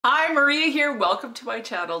Hi, Maria here. Welcome to my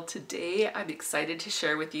channel. Today I'm excited to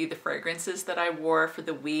share with you the fragrances that I wore for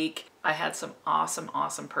the week. I had some awesome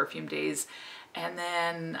perfume days, and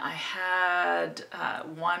then I had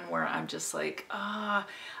one where I'm just like,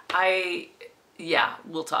 yeah,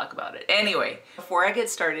 we'll talk about it. Anyway, before I get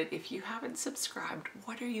started, if you haven't subscribed,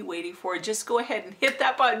 what are you waiting for? Just go ahead and hit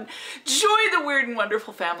that button. Join the Weird and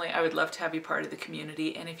Wonderful family. I would love to have you part of the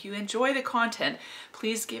community. And if you enjoy the content,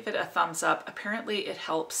 please give it a thumbs up. Apparently it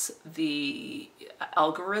helps the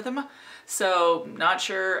algorithm. So not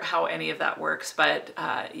sure how any of that works, but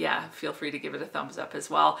yeah, feel free to give it a thumbs up as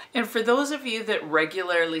well. And for those of you that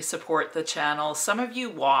regularly support the channel, some of you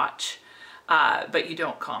watch, but you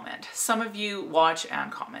don't comment. Some of you watch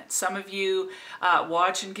and comment. Some of you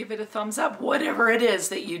watch and give it a thumbs up. Whatever it is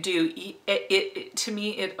that you do, to me,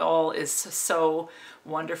 it all is so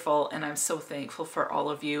wonderful, and I'm so thankful for all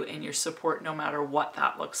of you and your support, no matter what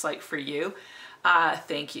that looks like for you.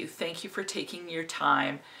 Thank you. Thank you for taking your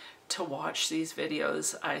time to watch these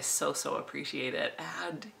videos. I so appreciate it.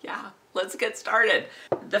 And yeah, let's get started.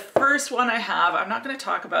 The first one I have, I'm not going to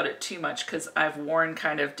talk about it too much because I've worn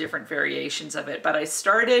kind of different variations of it, but I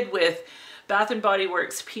started with Bath & Body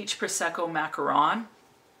Works Peach Prosecco Macaron.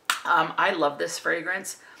 I love this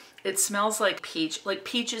fragrance. It smells like peach, like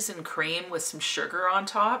peaches and cream with some sugar on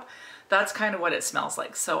top. That's kind of what it smells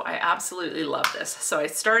like. So I absolutely love this. So I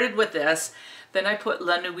started with this. Then I put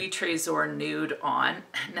La Nuit Trésor Nude on.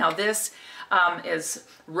 Now this is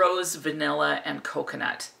rose, vanilla, and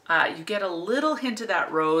coconut. You get a little hint of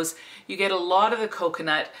that rose. You get a lot of the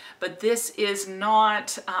coconut, but this is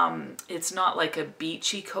not, it's not like a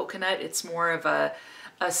beachy coconut. It's more of a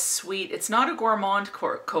sweet, it's not a gourmand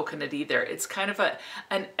coconut either. It's kind of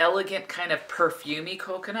an elegant kind of perfumey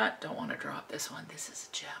coconut. Don't want to drop this one. This is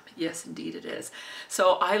a gem. Yes, indeed it is.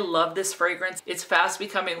 So I love this fragrance. It's fast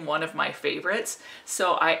becoming one of my favorites.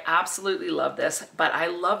 So I absolutely love this, but I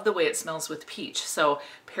love the way it smells with peach. So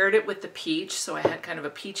paired it with the peach. So I had kind of a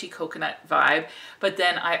peachy coconut vibe, but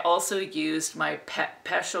then I also used my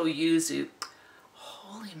Pesho Yuzu.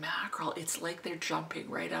 Holy mackerel, it's like they're jumping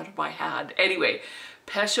right out of my hand. Anyway,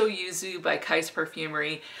 Pesho Yuzu by Kais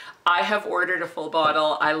Perfumery. I have ordered a full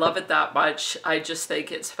bottle. I love it that much. I just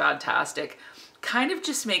think it's fantastic. Kind of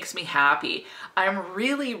just makes me happy. I'm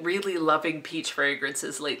really loving peach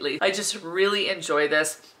fragrances lately. I just really enjoy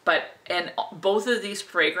this, and both of these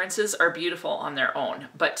fragrances are beautiful on their own,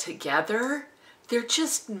 but together, they're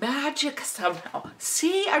just magic somehow.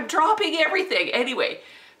 See, I'm dropping everything. Anyway,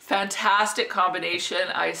 fantastic combination.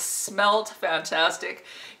 I smelled fantastic.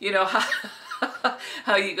 You know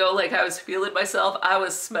how you go, like, I was feeling myself, I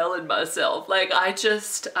was smelling myself. Like, I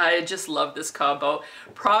just love this combo.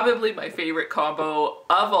 Probably my favorite combo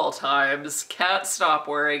of all times. Can't stop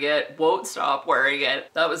wearing it, won't stop wearing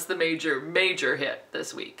it. That was the major hit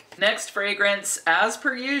this week. Next fragrance, as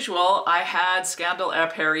per usual, I had Scandal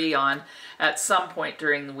à Paris on at some point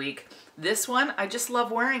during the week. This one, I just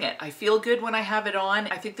love wearing it. I feel good when I have it on.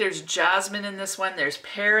 I think there's jasmine in this one. There's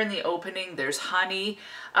pear in the opening. There's honey.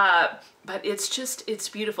 But it's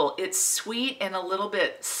beautiful. It's sweet and a little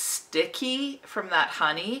bit sticky from that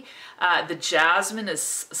honey. The jasmine is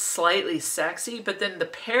slightly sexy, but then the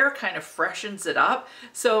pear kind of freshens it up.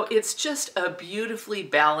 So it's just a beautifully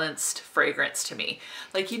balanced fragrance to me.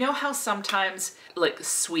 Like, you know how sometimes, like,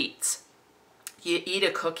 sweets, you eat a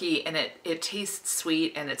cookie and it tastes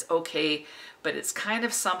sweet and it's okay, but it's kind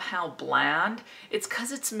of somehow bland. It's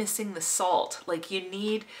because it's missing the salt. Like, you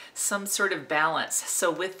need some sort of balance. So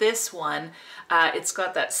with this one, it's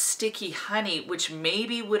got that sticky honey, which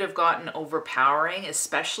maybe would have gotten overpowering,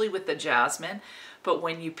 especially with the jasmine. But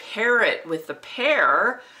when you pair it with the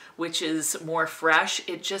pear, which is more fresh,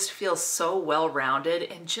 it just feels so well-rounded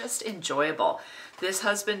and just enjoyable. This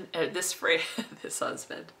husband, this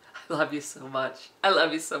husband, I love you so much. I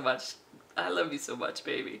love you so much. I love you so much,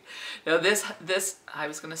 baby. Now this, I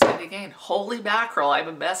was gonna say it again. Holy mackerel, I'm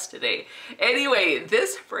a mess today. Anyway,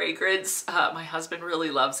 this fragrance, my husband really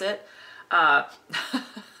loves it. I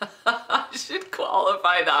should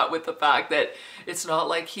qualify that with the fact that it's not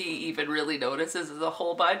like he even really notices a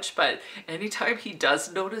whole bunch, but anytime he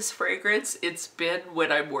does notice fragrance, it's been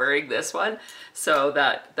when I'm wearing this one. So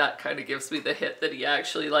that kind of gives me the hit that he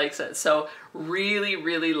actually likes it. So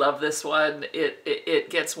really love this one. It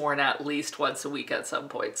gets worn at least once a week at some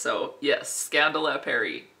point. So yes, Scandal à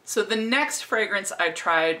Paris. So the next fragrance I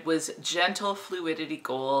tried was Gentle Fluidity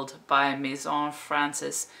Gold by Maison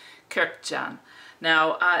Francis Kurkdjian.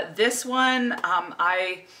 Now this one,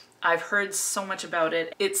 I've heard so much about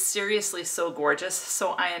it. It's seriously so gorgeous.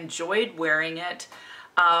 So I enjoyed wearing it.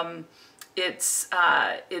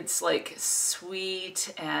 It's like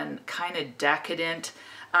sweet and kind of decadent.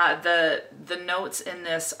 The notes in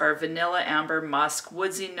this are vanilla, amber, musk,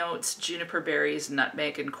 woodsy notes, juniper berries,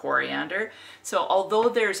 nutmeg, and coriander. So although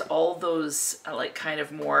there's all those like kind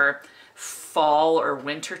of more fall or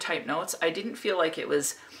winter type notes, I didn't feel like it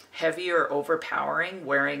was heavy or overpowering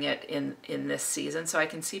wearing it in this season. So I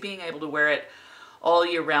can see being able to wear it all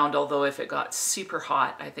year round, although if it got super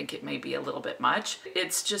hot, I think it may be a little bit much.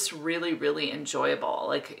 It's just really, really enjoyable.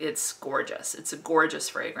 Like, it's gorgeous. It's a gorgeous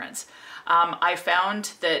fragrance. I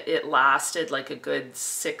found that it lasted like a good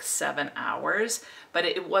 6-7 hours, but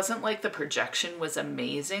it wasn't like the projection was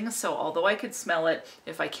amazing. So although I could smell it,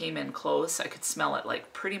 if I came in close, I could smell it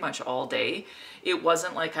like pretty much all day. It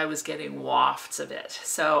wasn't like I was getting wafts of it.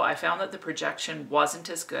 So I found that the projection wasn't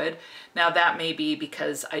as good. Now that may be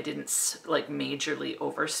because I didn't like majorly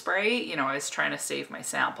overspray. You know, I was trying to save my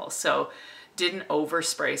sample, so didn't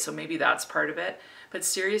overspray. So maybe that's part of it. But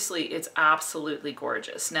seriously, it's absolutely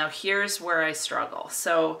gorgeous. Now here's where I struggle.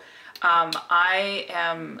 So I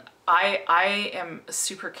am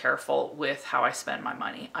super careful with how I spend my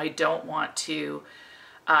money. I don't want to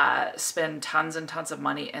spend tons and tons of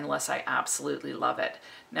money unless I absolutely love it.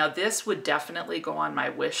 Now this would definitely go on my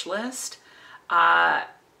wish list. But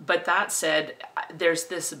that said, there's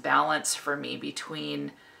this balance for me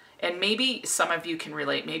between, and maybe some of you can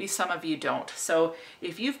relate, maybe some of you don't. So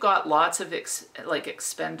if you've got lots of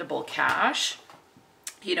expendable cash,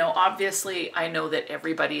 you know, obviously I know that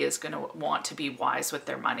everybody is going to want to be wise with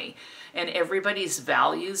their money, and everybody's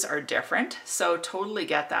values are different. So totally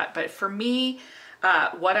get that. But for me,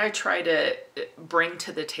 what I try to bring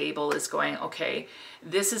to the table is going, okay,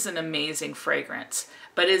 this is an amazing fragrance,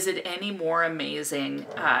 but is it any more amazing?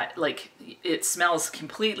 Like, it smells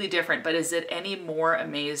completely different, but is it any more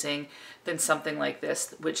amazing than something like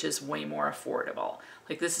this, which is way more affordable?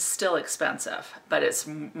 Like, this is still expensive, but it's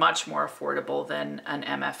much more affordable than an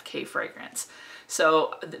MFK fragrance.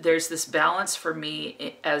 So there's this balance for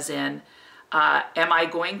me, as in, am I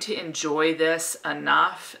going to enjoy this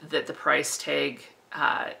enough that the price tag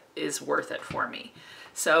is worth it for me?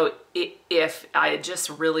 So if I just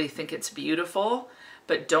really think it's beautiful,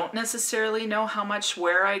 but don't necessarily know how much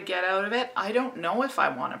wear I'd get out of it, I don't know if I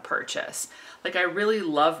want to purchase. Like, I really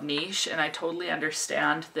love niche, and I totally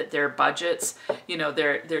understand that their budgets, you know,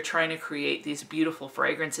 they're trying to create these beautiful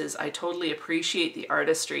fragrances. I totally appreciate the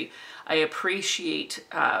artistry. I appreciate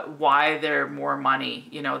why they're more money.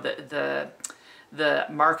 You know, the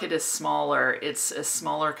market is smaller, it's a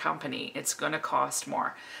smaller company, it's going to cost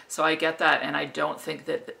more. So I get that, and I don't think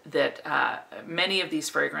that many of these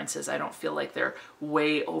fragrances, I don't feel like they're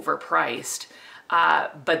way overpriced,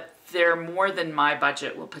 but they're more than my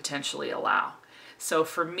budget will potentially allow. So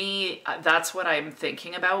for me, that's what I'm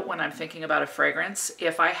thinking about when I'm thinking about a fragrance.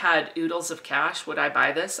 If I had oodles of cash, would I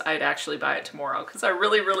buy this? I'd actually buy it tomorrow, because I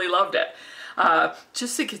really, really loved it.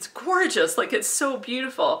 Just think it's gorgeous, like, it's so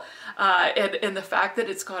beautiful. And the fact that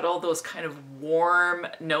it's got all those kind of warm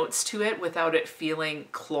notes to it without it feeling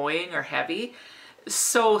cloying or heavy,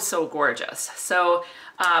 so gorgeous. So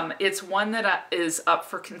it's one that is up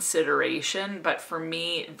for consideration, but for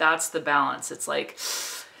me, that's the balance. It's like,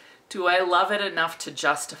 do I love it enough to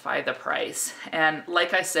justify the price? And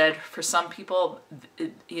like I said, for some people,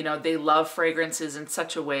 you know, they love fragrances in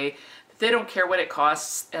such a way that they don't care what it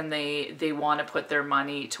costs, and they want to put their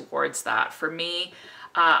money towards that. For me,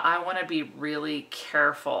 I want to be really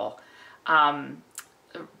careful,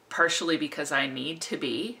 partially because I need to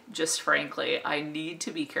be, just frankly, I need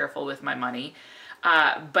to be careful with my money.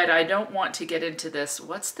 But I don't want to get into this,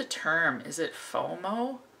 what's the term? Is it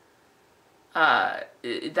FOMO?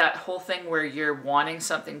 That whole thing where you're wanting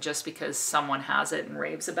something just because someone has it and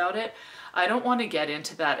raves about it. I don't want to get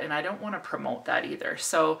into that, and I don't want to promote that either.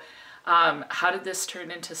 So how did this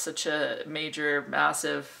turn into such a major,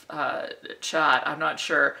 massive chat? I'm not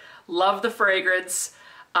sure. Love the fragrance.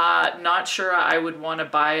 Not sure I would want to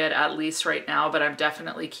buy it, at least right now, but I'm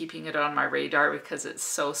definitely keeping it on my radar because it's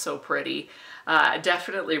so pretty.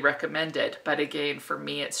 Definitely recommend it, but again, for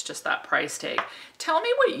me, it's just that price tag. Tell me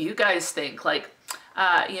what you guys think. Like,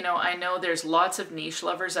 you know, I know there's lots of niche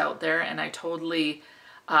lovers out there, and I totally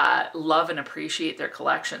love and appreciate their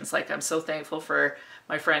collections. Like, I'm so thankful for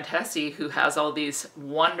my friend Hessie, who has all these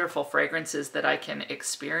wonderful fragrances that I can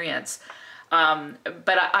experience.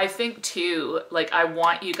 But I think too, like, I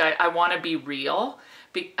want you guys, I want to be real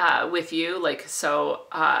with you. Like, so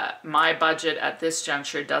my budget at this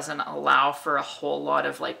juncture doesn't allow for a whole lot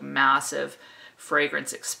of like massive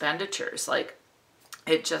fragrance expenditures. Like,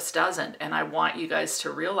 It just doesn't. And I want you guys to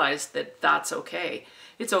realize that that's okay.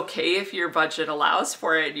 It's okay if your budget allows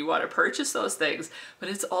for it and you want to purchase those things, but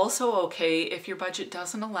it's also okay if your budget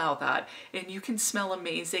doesn't allow that and you can smell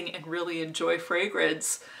amazing and really enjoy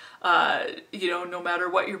fragrance, you know, no matter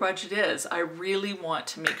what your budget is. I really want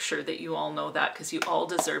to make sure that you all know that, because you all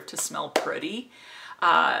deserve to smell pretty.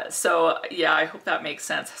 So yeah, I hope that makes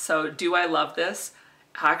sense. So do I love this?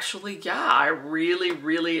 Actually, yeah, I really,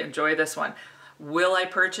 really enjoy this one. Will I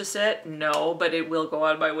purchase it? No, but it will go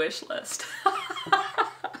on my wish list.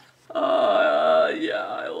 Yeah,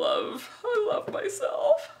 I love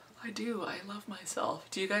myself. I do, I love myself.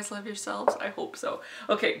 Do you guys love yourselves? I hope so.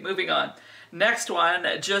 Okay, moving on. Next one,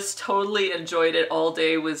 just totally enjoyed it all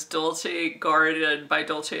day, was Dolce Garden by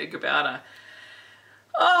Dolce & Gabbana.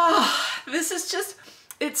 Oh, this is just,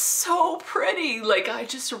 it's so pretty. Like, I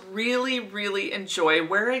just really, really enjoy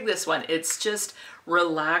wearing this one. It's just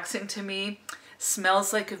relaxing to me.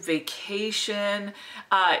 Smells like a vacation.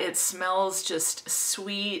 It smells just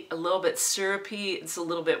sweet, a little bit syrupy. It's a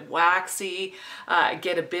little bit waxy.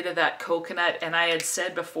 Get a bit of that coconut. And I had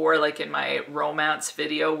said before, like in my romance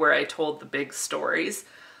video where I told the big stories,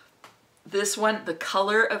 this one, the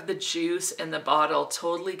color of the juice in the bottle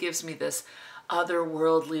totally gives me this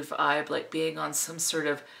otherworldly vibe, like being on some sort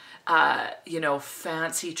of you know,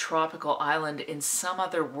 fancy tropical island in some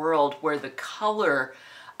other world, where the color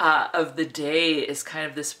of the day is kind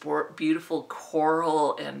of this beautiful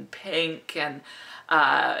coral and pink and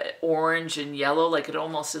orange and yellow. Like, it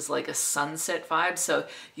almost is like a sunset vibe. So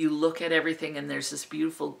you look at everything and there's this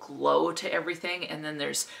beautiful glow to everything, and then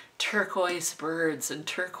there's turquoise birds and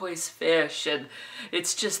turquoise fish, and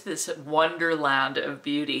it's just this wonderland of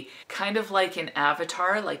beauty. Kind of like in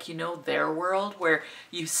Avatar, like, you know, their world where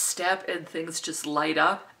you step and things just light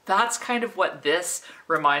up. That's kind of what this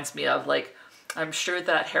reminds me of. Like, I'm sure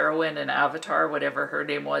that heroine in Avatar, whatever her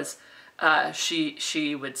name was,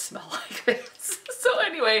 she would smell like this. So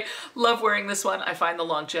anyway, love wearing this one. I find the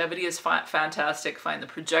longevity is fantastic. Find the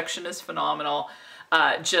projection is phenomenal.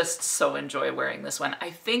 Just so enjoy wearing this one. I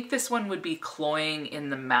think this one would be cloying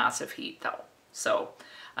in the massive heat though. So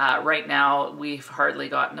right now we've hardly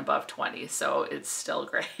gotten above 20, so it's still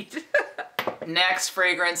great. Next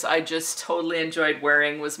fragrance I just totally enjoyed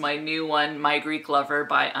wearing was my new one, My Greek Lover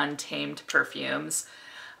by Untamed Perfumes.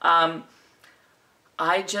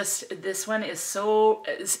 This one is so,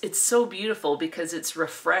 it's so beautiful because it's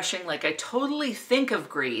refreshing. Like, I totally think of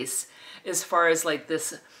Greece as far as like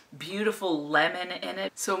this beautiful lemon in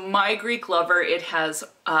it. So My Greek Lover, it has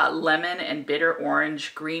lemon and bitter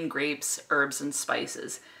orange, green grapes, herbs and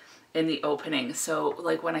spices in the opening. So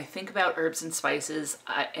like, when I think about herbs and spices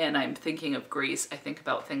and I'm thinking of Greece, I think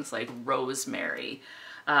about things like rosemary,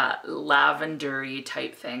 lavendery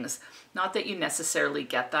type things. Not that you necessarily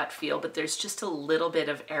get that feel, but there's just a little bit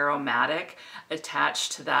of aromatic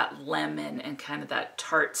attached to that lemon and kind of that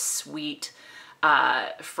tart sweet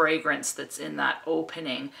fragrance that's in that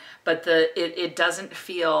opening. But it doesn't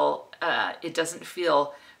feel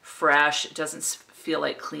fresh. It doesn't feel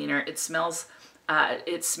like cleaner. It smells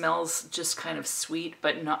just kind of sweet,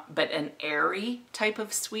 but an airy type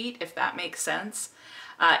of sweet, if that makes sense.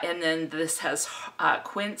 And then this has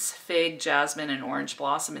quince, fig, jasmine, and orange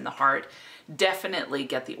blossom in the heart. Definitely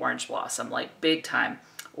get the orange blossom, like big time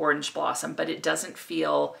orange blossom, but it doesn't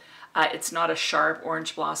feel, it's not a sharp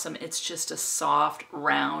orange blossom. It's just a soft,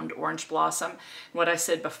 round orange blossom. What I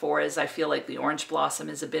said before is I feel like the orange blossom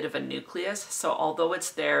is a bit of a nucleus. So although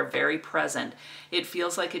it's there, very present, it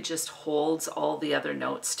feels like it just holds all the other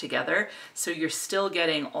notes together. So you're still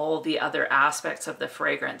getting all the other aspects of the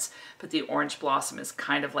fragrance, but the orange blossom is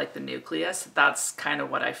kind of like the nucleus. That's kind of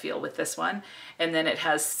what I feel with this one. And then it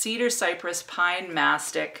has cedar, cypress, pine,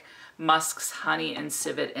 mastic, musks, honey, and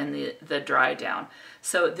civet in the dry down.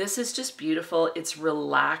 So this is just beautiful. It's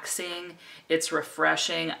relaxing. It's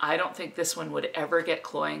refreshing. I don't think this one would ever get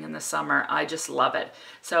cloying in the summer. I just love it.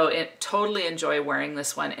 So totally enjoy wearing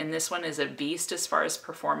this one. And this one is a beast as far as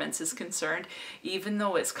performance is concerned, even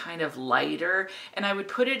though it's kind of lighter. And I would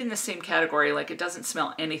put it in the same category, like it doesn't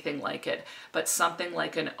smell anything like it, but something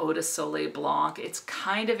like an Eau de Soleil Blanc. It's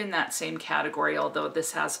kind of in that same category, although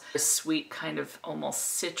this has a sweet kind of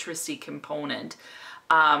almost citrusy component.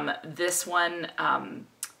 This one,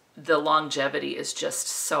 the longevity is just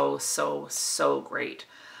so great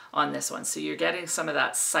on this one. So you're getting some of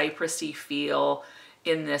that cypressy feel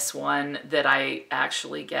in this one that I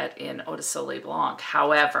actually get in Eau de Soleil Blanc.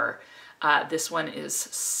 However, this one is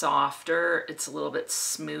softer. It's a little bit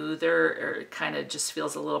smoother, or it kind of just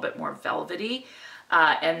feels a little bit more velvety.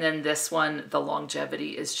 And then this one, the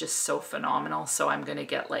longevity is just so phenomenal. So I'm going to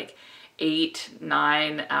get like 8,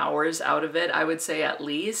 9 hours out of it, I would say at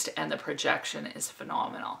least, and the projection is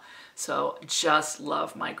phenomenal. So just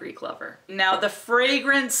love my Greek Lover. Now the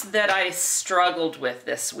fragrance that I struggled with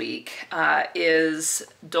this week is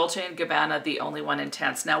Dolce & Gabbana The Only One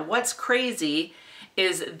Intense. Now what's crazy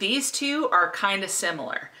is these two are kind of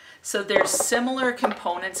similar. So there's similar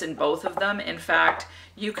components in both of them. In fact,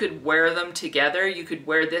 you could wear them together. You could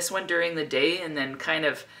wear this one during the day and then kind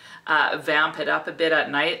of vamp it up a bit at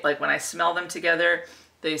night. Like when I smell them together,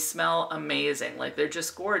 they smell amazing. Like they're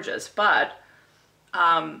just gorgeous. But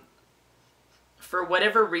for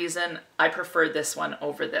whatever reason, I prefer this one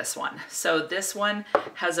over this one. So this one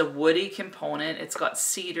has a woody component. It's got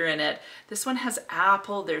cedar in it. This one has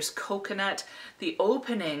apple, there's coconut. The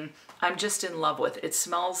opening, I'm just in love with. It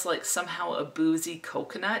smells like somehow a boozy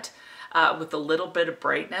coconut with a little bit of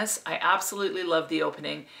brightness. I absolutely love the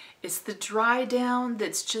opening. It's the dry down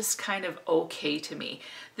that's just kind of okay to me.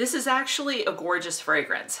 This is actually a gorgeous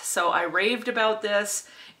fragrance. So I raved about this.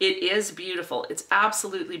 It is beautiful. It's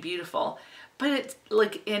absolutely beautiful. But it's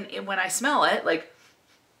like, when I smell it, like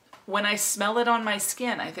when I smell it on my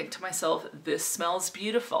skin, I think to myself, this smells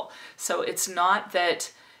beautiful. So it's not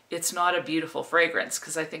that it's not a beautiful fragrance,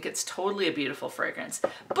 because I think it's totally a beautiful fragrance,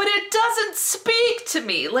 but it doesn't speak to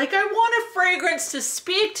me. Like I want a fragrance to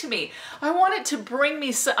speak to me. I want it to bring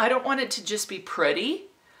me, I don't want it to just be pretty.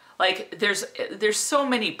 Like there's so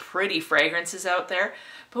many pretty fragrances out there,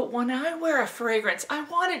 but when I wear a fragrance, I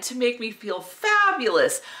want it to make me feel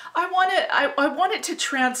fabulous. I want it to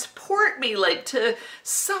transport me like to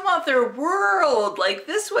some other world like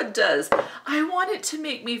this one does. I want it to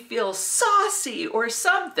make me feel saucy or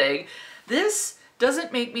something. This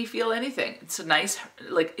doesn't make me feel anything. It's a nice,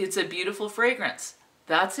 like it's a beautiful fragrance.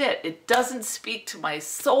 That's it. It doesn't speak to my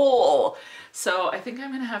soul. So I think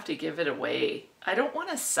I'm gonna have to give it away. I don't want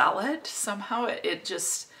to sell it. Somehow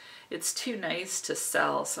it's too nice to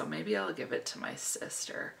sell. So maybe I'll give it to my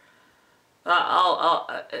sister.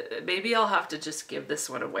 Maybe I'll have to just give this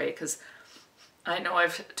one away, because I know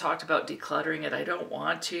I've talked about decluttering it. I don't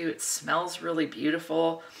want to. It smells really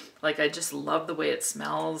beautiful. Like I just love the way it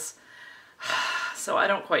smells. So I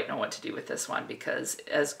don't quite know what to do with this one, because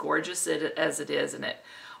as gorgeous as it is, and it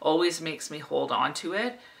always makes me hold on to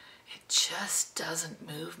it, it just doesn't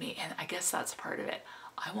move me. And I guess that's part of it.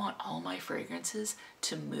 I want all my fragrances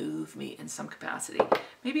to move me in some capacity.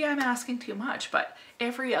 Maybe I'm asking too much, but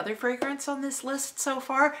every other fragrance on this list so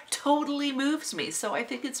far totally moves me. So I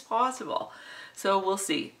think it's possible. So we'll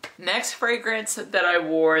see. Next fragrance that I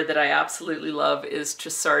wore that I absolutely love is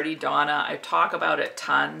Trussardi Donna. I talk about it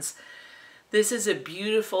tons. This is a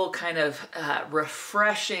beautiful kind of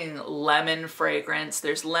refreshing lemon fragrance.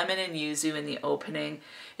 There's lemon and yuzu in the opening.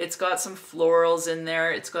 It's got some florals in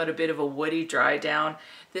there. It's got a bit of a woody dry down.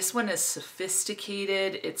 This one is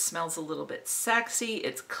sophisticated. It smells a little bit sexy.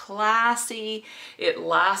 It's classy. It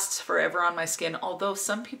lasts forever on my skin, although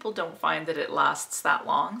some people don't find that it lasts that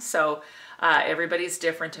long. So everybody's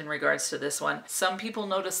different in regards to this one. Some people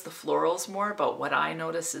notice the florals more, but what I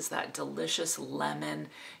notice is that delicious lemon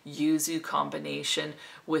yuzu combination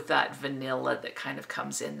with that vanilla that kind of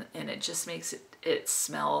comes in, and it just makes it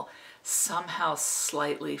smell somehow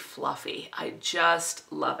slightly fluffy. I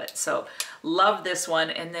just love it. So love this one.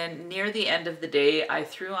 And then near the end of the day, I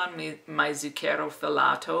threw on my Zucchero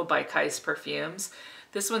Filato by Kais Perfumes.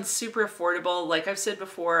 This one's super affordable. Like I've said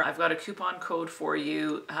before, I've got a coupon code for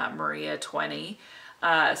you, Maria20.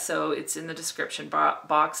 So it's in the description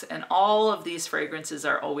box, and all of these fragrances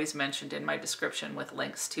are always mentioned in my description with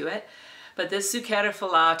links to it. But this Zucchero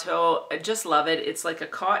Filato, I just love it. It's like a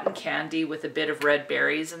cotton candy with a bit of red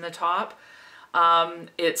berries in the top.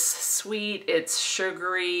 It's sweet, it's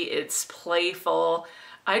sugary, it's playful.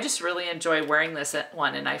 I just really enjoy wearing this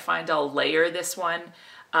one, and I find I'll layer this one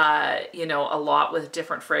you know, a lot with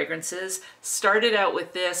different fragrances. Started out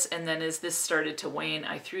with this, and then as this started to wane,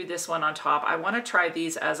 I threw this one on top. I want to try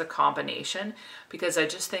these as a combination, because I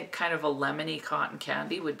just think kind of a lemony cotton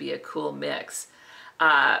candy would be a cool mix.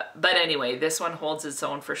 But anyway, this one holds its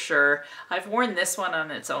own for sure. I've worn this one on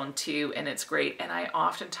its own too, and it's great. And I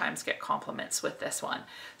oftentimes get compliments with this one.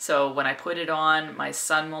 So when I put it on, my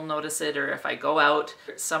son will notice it, or if I go out,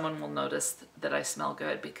 someone will notice that I smell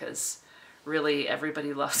good, because really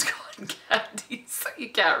everybody loves cotton candy. So you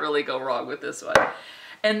can't really go wrong with this one.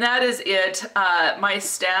 And that is it. My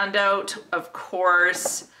standout, of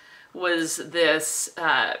course, was this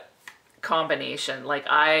combination. Like,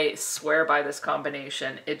 I swear by this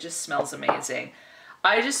combination. It just smells amazing.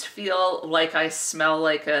 I just feel like I smell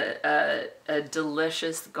like a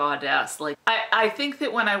delicious goddess. Like I think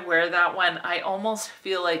that when I wear that one, I almost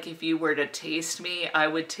feel like if you were to taste me, I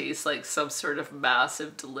would taste like some sort of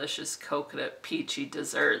massive, delicious coconut peachy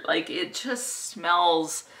dessert. Like it just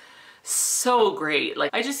smells so great. Like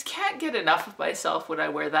I just can't get enough of myself when I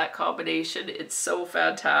wear that combination. It's so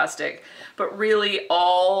fantastic. But really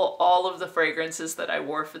all of the fragrances that I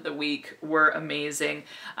wore for the week were amazing.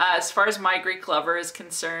 As far as My Greek Lover is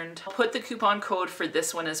concerned, I'll put the coupon code for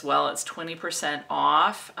this one as well. It's 20%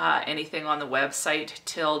 off anything on the website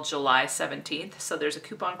till July 17th. So there's a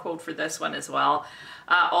coupon code for this one as well.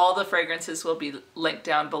 All the fragrances will be linked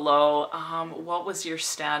down below. What was your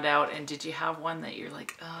standout, and did you have one that you're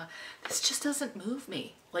like, this just doesn't move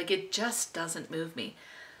me? Like it just doesn't move me.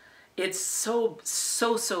 It's so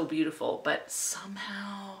beautiful, but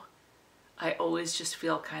somehow I always just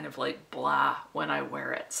feel kind of like blah when I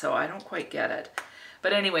wear it. So I don't quite get it.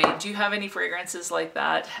 But anyway, do you have any fragrances like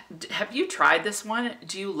that? Have you tried this one?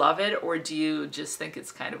 Do you love it, or do you just think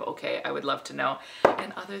it's kind of okay? I would love to know.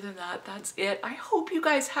 And other than that, that's it. I hope you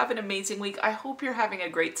guys have an amazing week. I hope you're having a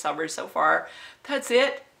great summer so far. That's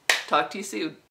it. Talk to you soon.